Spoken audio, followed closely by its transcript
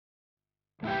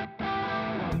Hi,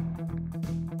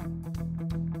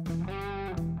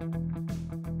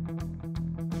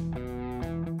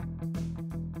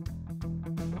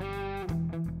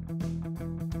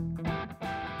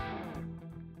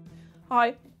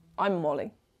 I'm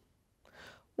Molly.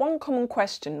 One common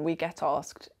question we get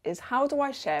asked is, how do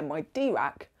I share my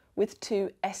D-rack with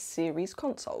two S-series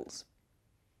consoles?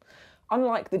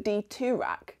 Unlike the D2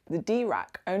 rack, the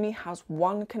D-rack only has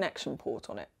one connection port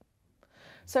on it.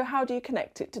 So how do you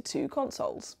connect it to two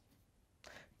consoles?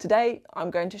 Today,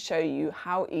 I'm going to show you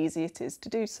how easy it is to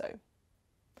do so.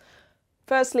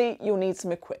 Firstly, you'll need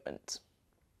some equipment.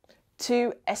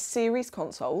 Two S-series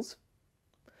consoles,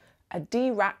 a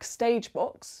D-rack stage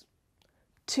box,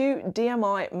 two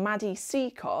DMI MADI C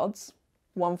cards,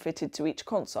 one fitted to each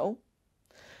console,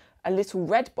 a little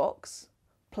red box,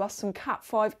 plus some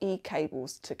Cat5e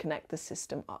cables to connect the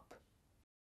system up.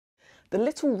 The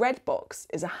little red box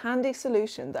is a handy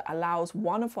solution that allows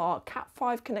one of our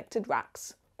Cat5 connected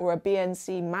racks or a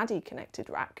BNC MADI connected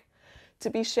rack to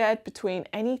be shared between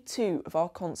any two of our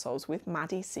consoles with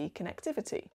MADI C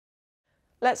connectivity.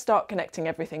 Let's start connecting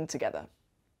everything together.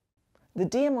 The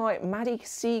DMI MADI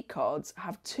C cards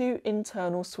have two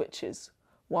internal switches,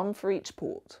 one for each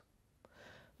port.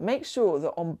 Make sure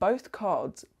that on both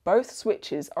cards, both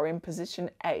switches are in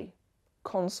position A,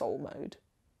 console mode.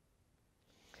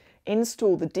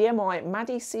 Install the DMI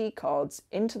MADI C cards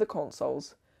into the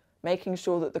consoles, making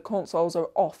sure that the consoles are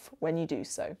off when you do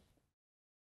so.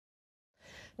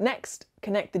 Next,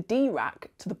 connect the D-rack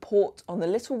to the port on the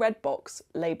little red box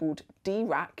labelled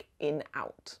D-rack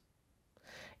in-out.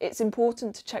 It's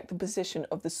important to check the position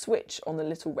of the switch on the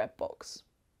little red box.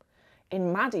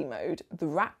 In MADI mode, the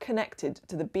rack connected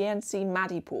to the BNC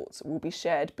MADI ports will be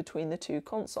shared between the two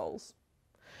consoles.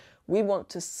 We want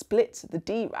to split the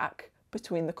D-rack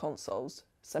between the consoles,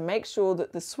 so make sure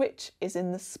that the switch is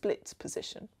in the split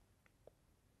position.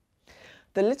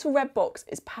 The little red box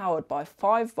is powered by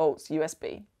 5 volts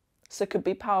USB, so could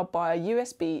be powered by a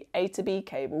USB A to B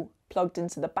cable plugged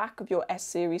into the back of your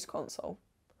S-series console,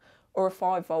 or a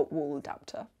 5-volt wall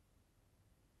adapter.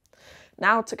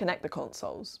 Now to connect the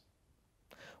consoles.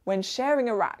 When sharing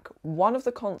a rack, one of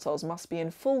the consoles must be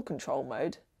in full control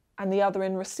mode and the other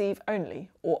in receive only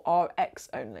or RX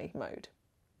only mode.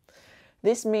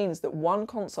 This means that one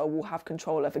console will have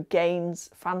control over gains,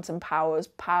 phantom powers,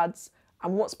 pads,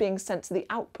 and what's being sent to the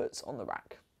outputs on the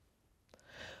rack.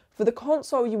 For the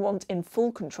console you want in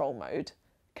full control mode,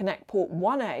 connect port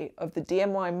 1A of the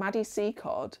DMI MADI C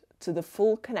card to the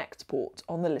full connect port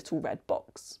on the little red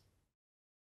box.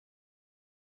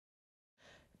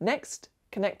 Next,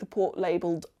 connect the port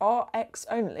labelled RX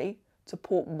only to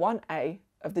port 1A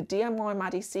of the DMI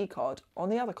MADI C card on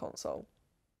the other console.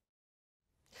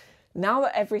 Now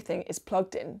that everything is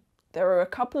plugged in, there are a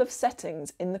couple of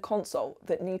settings in the console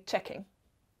that need checking.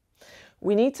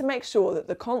 We need to make sure that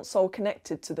the console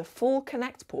connected to the full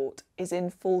connect port is in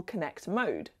full connect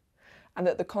mode, and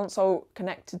that the console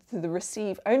connected to the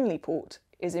receive only port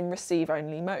is in receive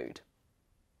only mode.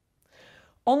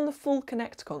 On the full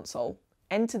connect console,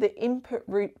 enter the input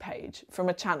route page from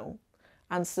a channel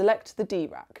and select the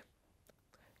D-rack.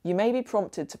 You may be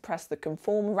prompted to press the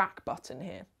Conform Rack button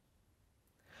here.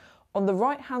 On the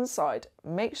right hand side,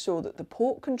 make sure that the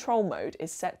port control mode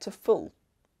is set to full.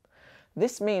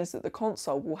 This means that the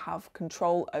console will have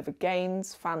control over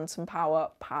gains, phantom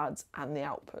power, pads and the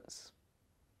outputs.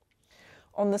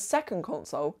 On the second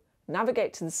console,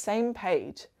 navigate to the same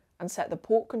page and set the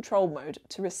port control mode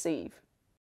to receive.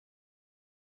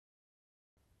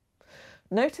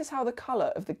 Notice how the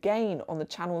colour of the gain on the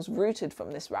channels routed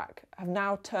from this rack have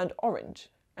now turned orange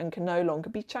and can no longer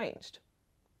be changed.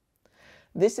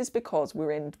 This is because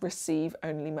we're in receive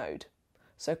only mode,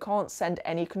 so can't send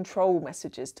any control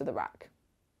messages to the rack.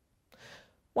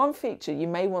 One feature you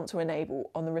may want to enable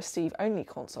on the receive only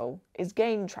console is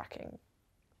gain tracking.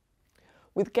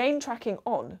 With gain tracking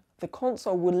on, the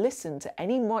console will listen to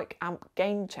any mic amp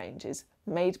gain changes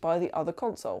made by the other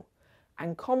console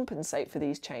and compensate for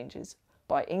these changes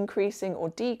by increasing or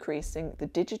decreasing the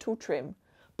digital trim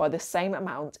by the same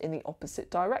amount in the opposite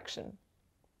direction.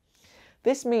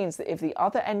 This means that if the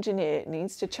other engineer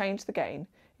needs to change the gain,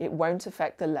 it won't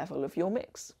affect the level of your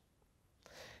mix.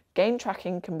 Gain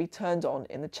tracking can be turned on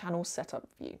in the channel setup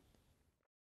view.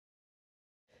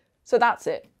 So that's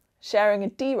it. Sharing a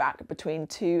D-rack between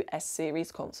two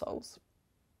S-series consoles.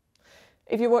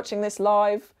 If you're watching this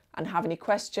live and have any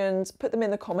questions, put them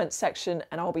in the comments section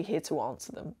and I'll be here to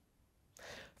answer them.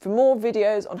 For more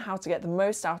videos on how to get the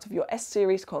most out of your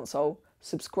S-series console,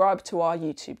 subscribe to our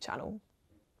YouTube channel.